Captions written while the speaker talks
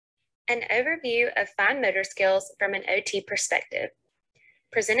An overview of fine motor skills from an OT perspective.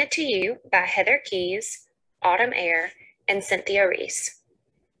 Presented to you by Heather Keys, Autumn Air, and Cynthia Reese.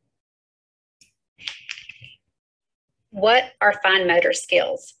 What are fine motor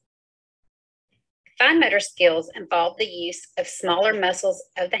skills? Fine motor skills involve the use of smaller muscles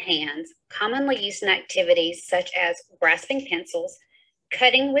of the hands, commonly used in activities such as grasping pencils,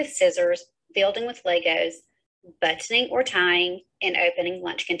 cutting with scissors, building with Legos, buttoning or tying, and opening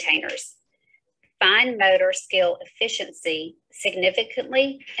lunch containers. Fine motor skill efficiency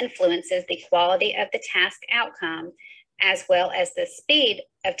significantly influences the quality of the task outcome as well as the speed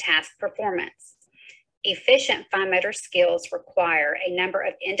of task performance. Efficient fine motor skills require a number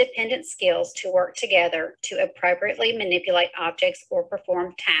of independent skills to work together to appropriately manipulate objects or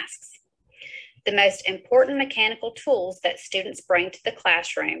perform tasks. The most important mechanical tools that students bring to the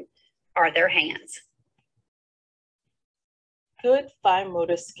classroom are their hands. Good fine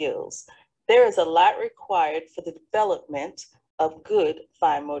motor skills. There is a lot required for the development of good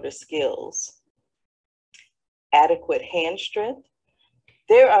fine motor skills. Adequate hand strength.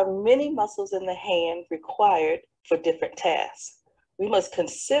 There are many muscles in the hand required for different tasks. We must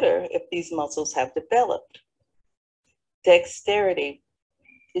consider if these muscles have developed. Dexterity.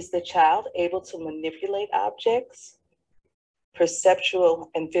 Is the child able to manipulate objects?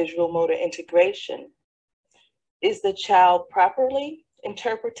 Perceptual and visual motor integration. Is the child properly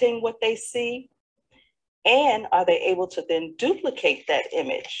interpreting what they see? And are they able to then duplicate that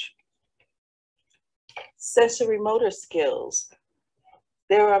image? Sensory motor skills.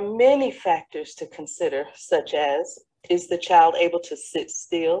 There are many factors to consider, such as, is the child able to sit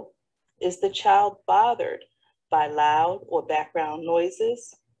still? Is the child bothered by loud or background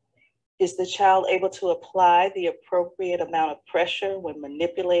noises? Is the child able to apply the appropriate amount of pressure when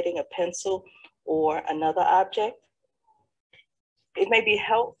manipulating a pencil or another object? It may be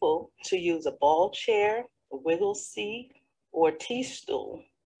helpful to use a ball chair, a wiggle seat, or a T-stool.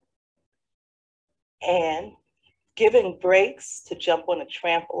 And giving breaks to jump on a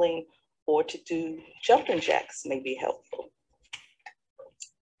trampoline or to do jumping jacks may be helpful.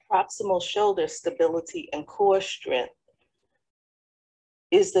 Proximal shoulder stability and core strength.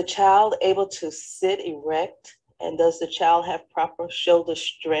 Is the child able to sit erect, and does the child have proper shoulder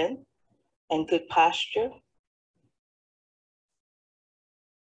strength and good posture?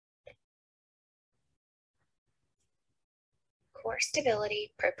 Core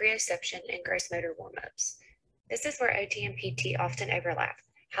stability, proprioception, and gross motor warm-ups. This is where OT and PT often overlap.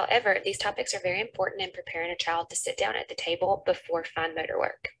 However, these topics are very important in preparing a child to sit down at the table before fine motor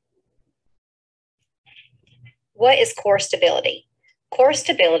work. What is core stability? Core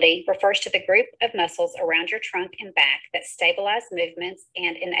stability refers to the group of muscles around your trunk and back that stabilize movements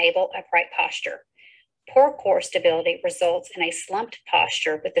and enable upright posture. Poor core stability results in a slumped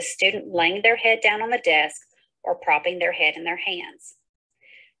posture with the student laying their head down on the desk or propping their head in their hands.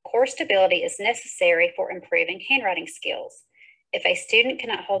 Core stability is necessary for improving handwriting skills. If a student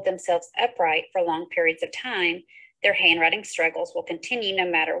cannot hold themselves upright for long periods of time, their handwriting struggles will continue no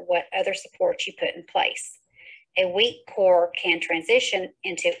matter what other supports you put in place. A weak core can transition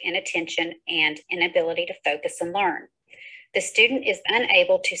into inattention and inability to focus and learn. The student is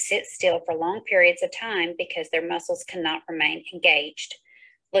unable to sit still for long periods of time because their muscles cannot remain engaged.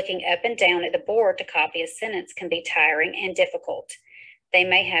 Looking up and down at the board to copy a sentence can be tiring and difficult. They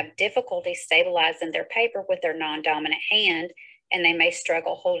may have difficulty stabilizing their paper with their non-dominant hand, and they may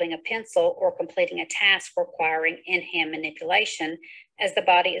struggle holding a pencil or completing a task requiring in-hand manipulation, as the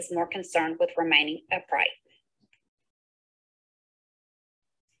body is more concerned with remaining upright.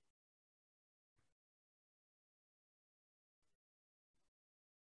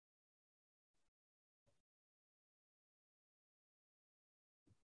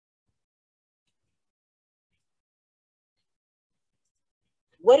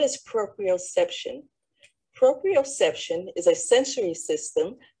 What is proprioception? Proprioception is a sensory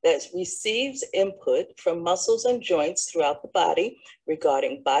system that receives input from muscles and joints throughout the body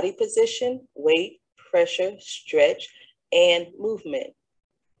regarding body position, weight, pressure, stretch, and movement.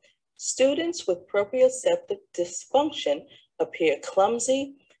 Students with proprioceptive dysfunction appear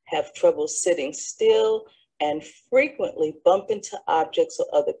clumsy, have trouble sitting still, and frequently bump into objects or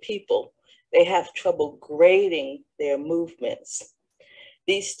other people. They have trouble grading their movements.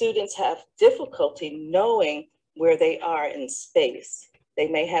 These students have difficulty knowing where they are in space. They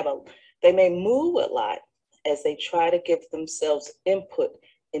may move a lot as they try to give themselves input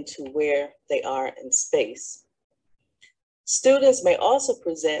into where they are in space. Students may also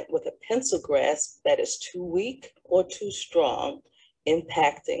present with a pencil grasp that is too weak or too strong,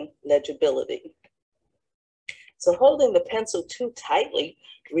 impacting legibility. So holding the pencil too tightly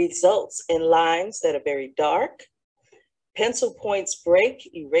results in lines that are very dark. Pencil points break,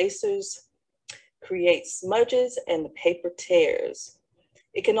 erasers create smudges, and the paper tears.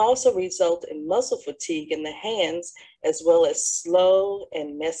 It can also result in muscle fatigue in the hands, as well as slow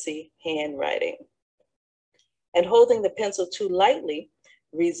and messy handwriting. And holding the pencil too lightly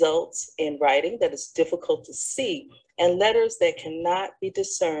results in writing that is difficult to see and letters that cannot be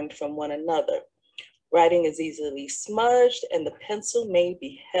discerned from one another. Writing is easily smudged, and the pencil may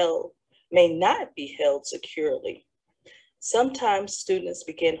not be held securely. Sometimes students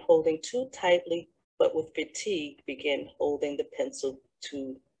begin holding too tightly, but with fatigue begin holding the pencil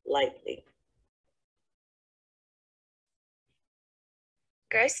too lightly.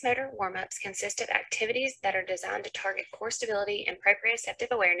 Gross motor warm-ups consist of activities that are designed to target core stability and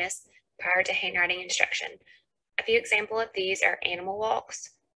proprioceptive awareness prior to handwriting instruction. A few examples of these are animal walks,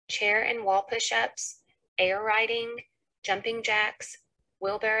 chair and wall push-ups, air writing, jumping jacks,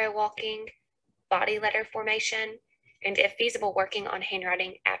 wheelbarrow walking, body letter formation, and if feasible, working on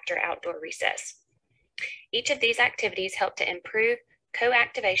handwriting after outdoor recess. Each of these activities help to improve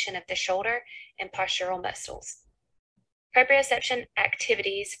co-activation of the shoulder and postural muscles. Proprioception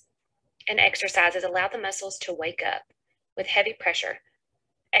activities and exercises allow the muscles to wake up with heavy pressure.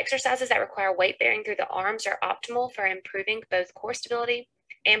 Exercises that require weight bearing through the arms are optimal for improving both core stability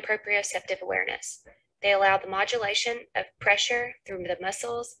and proprioceptive awareness. They allow the modulation of pressure through the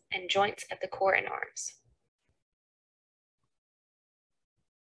muscles and joints of the core and arms.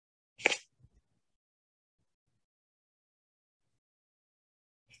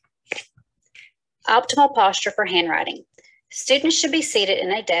 Optimal posture for handwriting. Students should be seated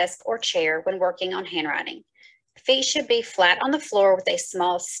in a desk or chair when working on handwriting. Feet should be flat on the floor with a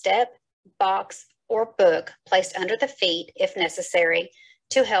small step, box, or book placed under the feet if necessary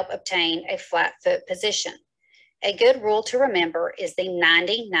to help obtain a flat foot position. A good rule to remember is the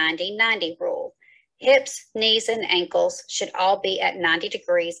 90-90-90 rule. Hips, knees, and ankles should all be at 90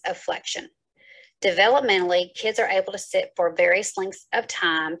 degrees of flexion. Developmentally, kids are able to sit for various lengths of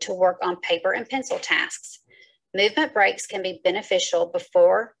time to work on paper and pencil tasks. Movement breaks can be beneficial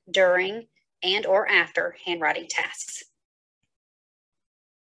before, during, and or after handwriting tasks.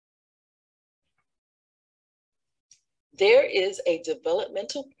 There is a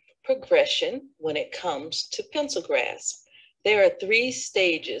developmental progression when it comes to pencil grasp. There are 3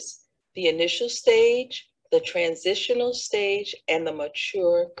 stages: the initial stage, the transitional stage, and the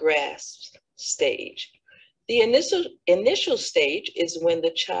mature grasp stage. The initial stage is when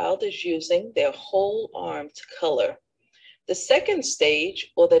the child is using their whole arm to color. The second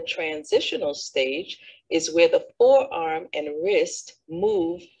stage, or the transitional stage, is where the forearm and wrist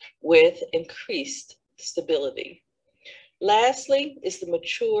move with increased stability. Lastly is the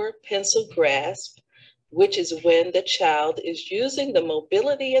mature pencil grasp, which is when the child is using the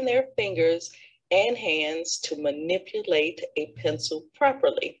mobility in their fingers and hands to manipulate a pencil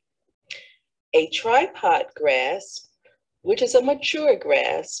properly. A tripod grasp, which is a mature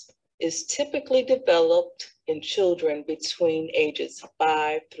grasp, is typically developed in children between ages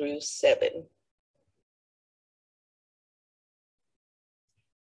 5 through 7.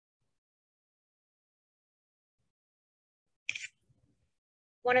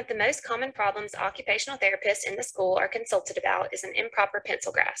 One of the most common problems occupational therapists in the school are consulted about is an improper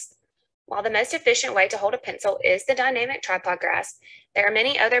pencil grasp. While the most efficient way to hold a pencil is the dynamic tripod grasp, there are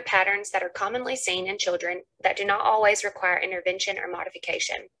many other patterns that are commonly seen in children that do not always require intervention or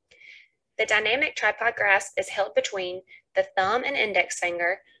modification. The dynamic tripod grasp is held between the thumb and index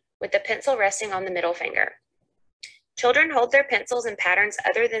finger, with the pencil resting on the middle finger. Children hold their pencils in patterns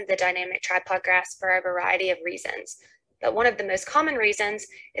other than the dynamic tripod grasp for a variety of reasons, but one of the most common reasons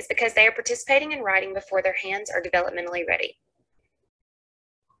is because they are participating in writing before their hands are developmentally ready.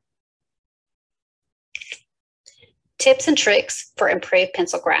 Tips and tricks for improved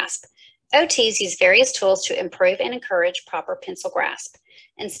pencil grasp. OTs use various tools to improve and encourage proper pencil grasp.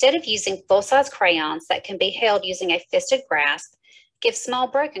 Instead of using full-size crayons that can be held using a fisted grasp, give small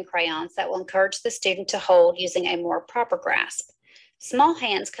broken crayons that will encourage the student to hold using a more proper grasp. Small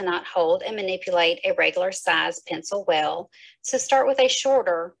hands cannot hold and manipulate a regular size pencil well, so start with a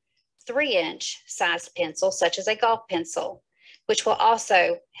shorter 3-inch sized pencil, such as a golf pencil, which will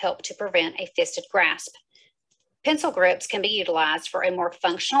also help to prevent a fisted grasp. Pencil grips can be utilized for a more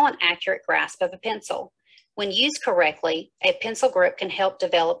functional and accurate grasp of a pencil. When used correctly, a pencil grip can help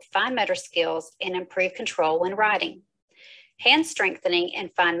develop fine motor skills and improve control when writing. Hand strengthening and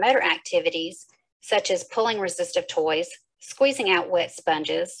fine motor activities, such as pulling resistive toys, squeezing out wet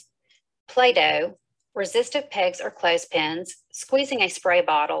sponges, Play-Doh, resistive pegs or clothespins, squeezing a spray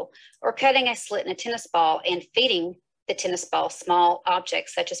bottle, or cutting a slit in a tennis ball and feeding the tennis ball, small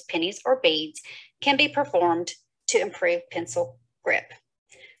objects such as pennies or beads can be performed to improve pencil grip.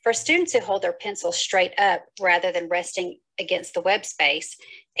 For students who hold their pencil straight up rather than resting against the web space,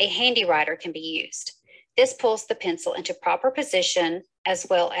 a handy writer can be used. This pulls the pencil into proper position as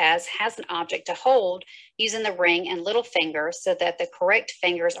well as has an object to hold using the ring and little finger so that the correct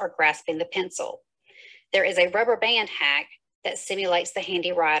fingers are grasping the pencil. There is a rubber band hack that simulates the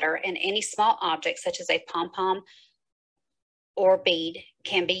handy writer, and any small object such as a pom-pom or bead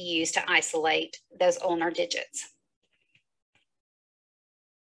can be used to isolate those ulnar digits.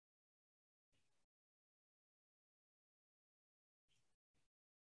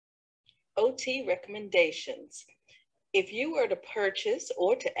 OT recommendations. If you were to purchase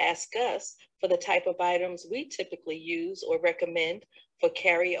or to ask us for the type of items we typically use or recommend for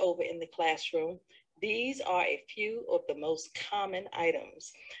carryover in the classroom, these are a few of the most common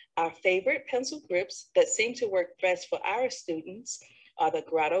items. Our favorite pencil grips that seem to work best for our students are the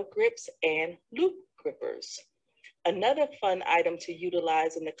grotto grips and loop grippers. Another fun item to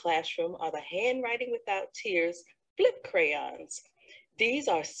utilize in the classroom are the handwriting without tears flip crayons. These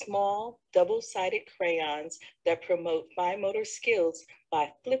are small, double-sided crayons that promote fine motor skills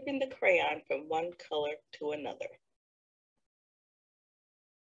by flipping the crayon from one color to another.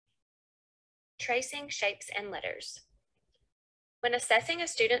 Tracing shapes and letters. When assessing a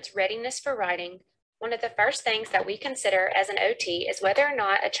student's readiness for writing, one of the first things that we consider as an OT is whether or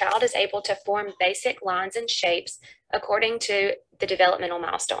not a child is able to form basic lines and shapes according to the developmental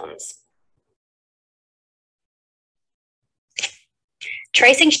milestones.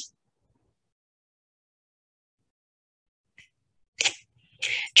 Tracing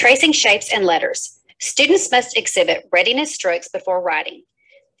shapes and letters. Students must exhibit readiness strokes before writing.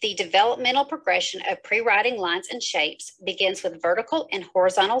 The developmental progression of pre-writing lines and shapes begins with vertical and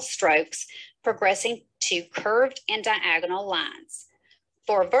horizontal strokes, progressing to curved and diagonal lines.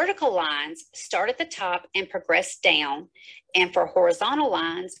 For vertical lines, start at the top and progress down, and for horizontal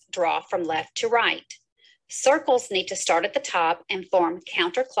lines, draw from left to right. Circles need to start at the top and form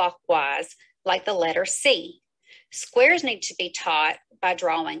counterclockwise like the letter C. Squares need to be taught by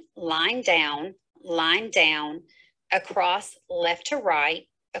drawing line down, across left to right,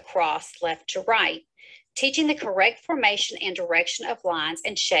 across left to right. Teaching the correct formation and direction of lines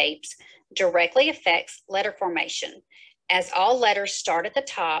and shapes directly affects letter formation, as all letters start at the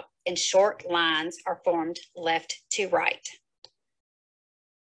top and short lines are formed left to right.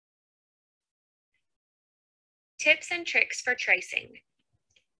 Tips and tricks for tracing.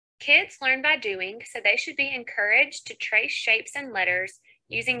 Kids learn by doing, so they should be encouraged to trace shapes and letters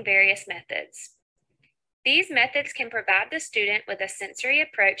using various methods. These methods can provide the student with a sensory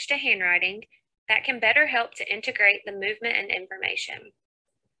approach to handwriting that can better help to integrate the movement and information.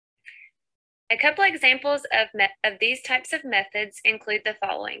 A couple examples of these types of methods include the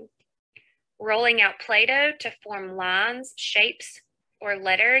following: rolling out Play-Doh to form lines, shapes, or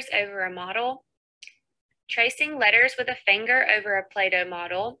letters over a model, tracing letters with a finger over a Play-Doh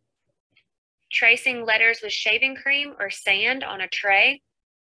model, tracing letters with shaving cream or sand on a tray,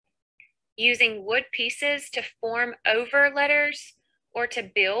 using wood pieces to form over letters or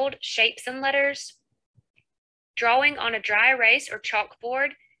to build shapes and letters, drawing on a dry erase or chalkboard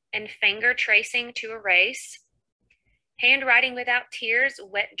and finger tracing to erase, handwriting without tears,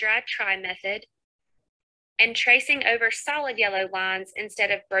 wet, dry, try method, and tracing over solid yellow lines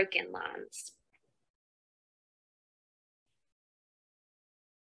instead of broken lines.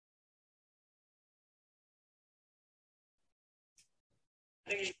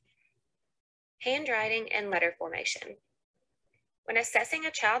 Handwriting and letter formation. When assessing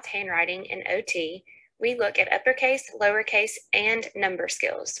a child's handwriting in OT, we look at uppercase, lowercase, and number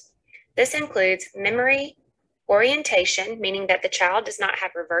skills. This includes memory, orientation, meaning that the child does not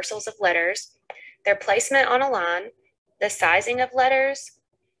have reversals of letters, their placement on a line, the sizing of letters,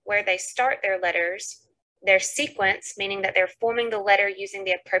 where they start their letters, their sequence, meaning that they're forming the letter using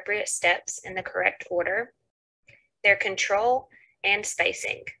the appropriate steps in the correct order, their control, and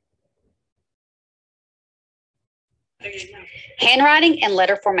spacing. Handwriting and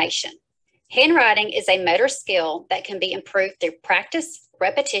letter formation. Handwriting is a motor skill that can be improved through practice,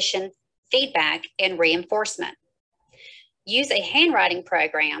 repetition, feedback, and reinforcement. Use a handwriting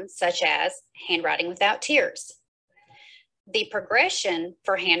program such as Handwriting Without Tears. The progression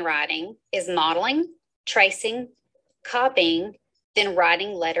for handwriting is modeling, tracing, copying, then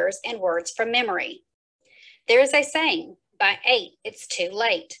writing letters and words from memory. There is a saying, by 8, it's too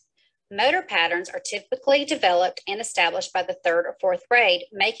late. Motor patterns are typically developed and established by the 3rd or 4th grade,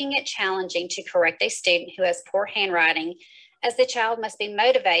 making it challenging to correct a student who has poor handwriting, as the child must be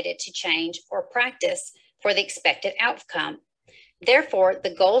motivated to change or practice for the expected outcome. Therefore,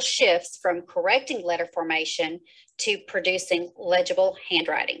 the goal shifts from correcting letter formation to producing legible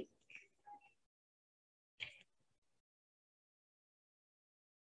handwriting.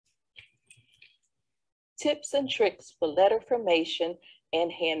 Tips and tricks for letter formation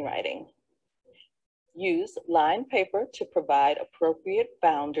and handwriting. Use lined paper to provide appropriate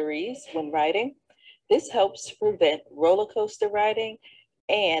boundaries when writing. This helps to prevent roller coaster writing,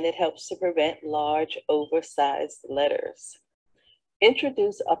 and it helps to prevent large, oversized letters.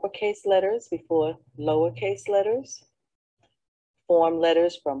 Introduce uppercase letters before lowercase letters. Form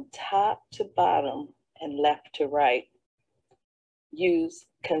letters from top to bottom and left to right. Use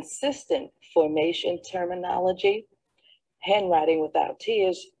consistent formation terminology. Handwriting without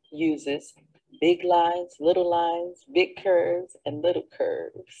tears uses big lines, big curves, and little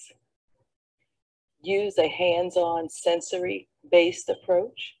curves. Use a hands-on sensory-based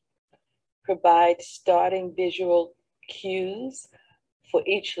approach. Provide starting visual cues for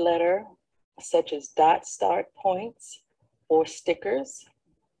each letter, such as dot start points or stickers.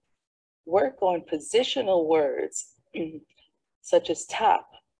 Work on positional words, such as top,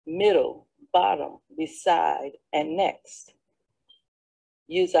 middle, bottom, beside, and next.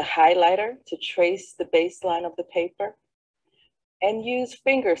 Use a highlighter to trace the baseline of the paper, and use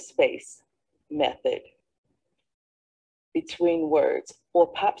finger space method between words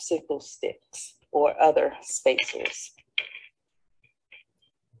or popsicle sticks or other spacers.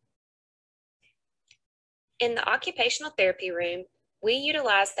 In the occupational therapy room, we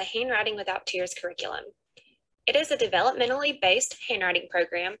utilize the Handwriting Without Tears curriculum. It is a developmentally based handwriting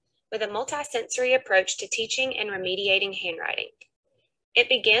program with a multisensory approach to teaching and remediating handwriting. It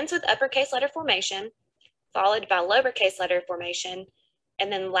begins with uppercase letter formation, followed by lowercase letter formation,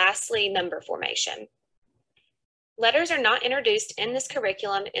 and then lastly, number formation. Letters are not introduced in this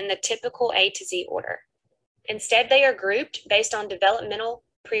curriculum in the typical A to Z order. Instead, they are grouped based on developmental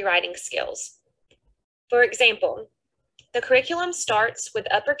pre-writing skills. For example, the curriculum starts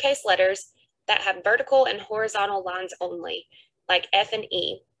with uppercase letters that have vertical and horizontal lines only, like F and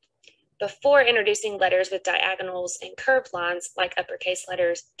E, before introducing letters with diagonals and curved lines like uppercase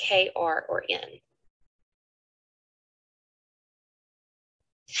letters K, R, or N.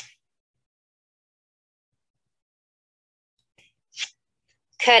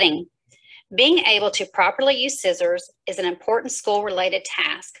 Cutting. Being able to properly use scissors is an important school-related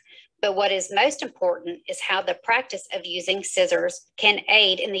task, but what is most important is how the practice of using scissors can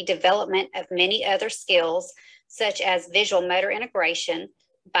aid in the development of many other skills, such as visual motor integration,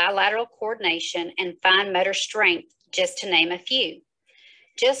 bilateral coordination, and fine motor strength, just to name a few.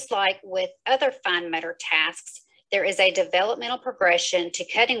 Just like with other fine motor tasks, there is a developmental progression to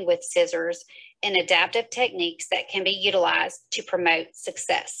cutting with scissors and adaptive techniques that can be utilized to promote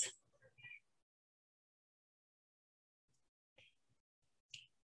success.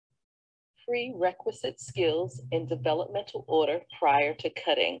 Prerequisite skills in developmental order prior to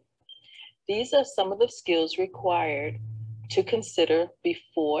cutting. These are some of the skills required to consider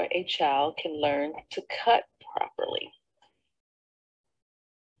before a child can learn to cut properly.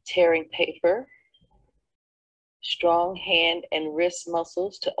 Tearing paper, strong hand and wrist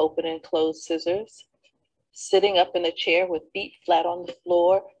muscles to open and close scissors, sitting up in a chair with feet flat on the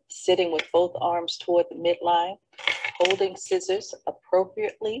floor, sitting with both arms toward the midline, holding scissors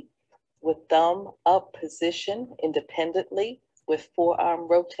appropriately with thumb up position independently with forearm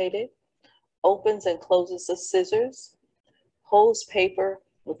rotated, opens and closes the scissors, holds paper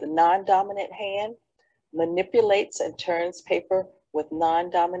with the non-dominant hand, manipulates and turns paper with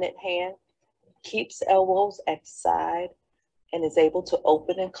non-dominant hand, keeps elbows at the side, and is able to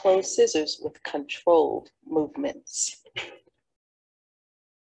open and close scissors with controlled movements.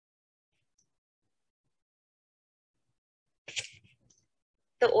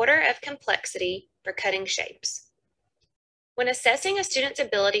 The order of complexity for cutting shapes. When assessing a student's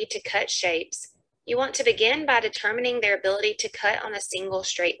ability to cut shapes, you want to begin by determining their ability to cut on a single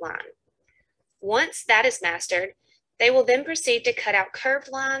straight line. Once that is mastered, they will then proceed to cut out curved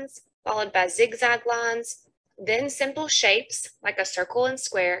lines, followed by zigzag lines, then simple shapes like a circle and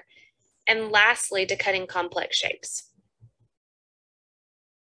square, and lastly to cutting complex shapes.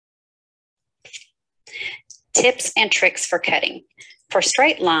 Tips and tricks for cutting. For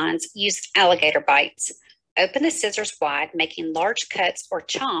straight lines, use alligator bites. Open the scissors wide, making large cuts or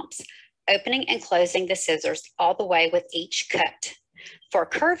chomps, opening and closing the scissors all the way with each cut. For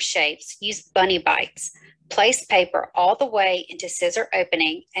curved shapes, use bunny bites. Place paper all the way into scissor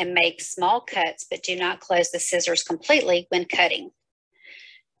opening and make small cuts, but do not close the scissors completely when cutting.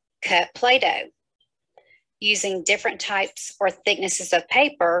 Cut Play-Doh. Using different types or thicknesses of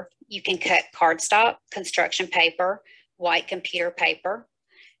paper, You can cut cardstock, construction paper, white computer paper.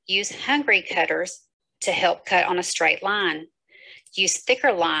 Use hungry cutters to help cut on a straight line. Use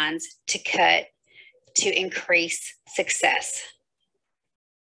thicker lines to cut to increase success.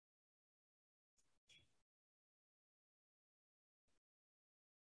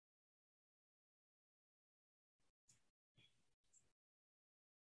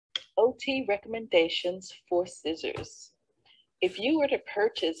 OT recommendations for scissors. If you were to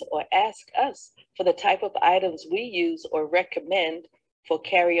purchase or ask us for the type of items we use or recommend for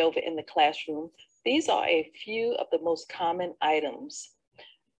carryover in the classroom, these are a few of the most common items.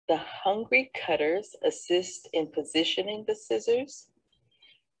 The hungry cutters assist in positioning the scissors,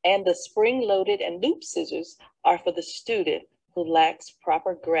 and the spring-loaded and loop scissors are for the student who lacks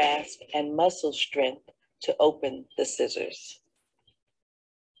proper grasp and muscle strength to open the scissors.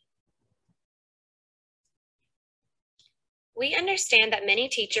 We understand that many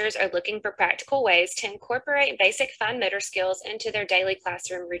teachers are looking for practical ways to incorporate basic fine motor skills into their daily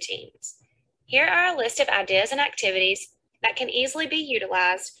classroom routines. Here are a list of ideas and activities that can easily be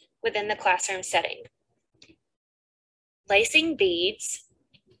utilized within the classroom setting. Lacing beads,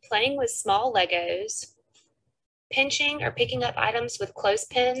 playing with small Legos, pinching or picking up items with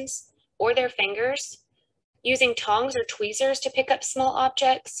clothespins or their fingers, using tongs or tweezers to pick up small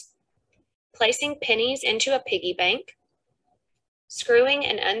objects, placing pennies into a piggy bank, screwing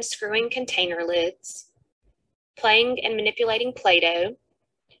and unscrewing container lids, playing and manipulating Play-Doh,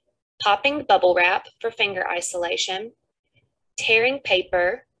 popping bubble wrap for finger isolation, tearing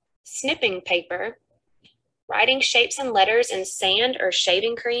paper, snipping paper, writing shapes and letters in sand or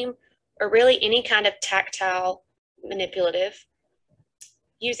shaving cream, or really any kind of tactile manipulative,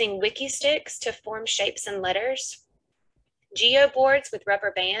 using wiki sticks to form shapes and letters, geoboards with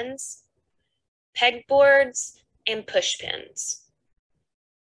rubber bands, pegboards, and push pins.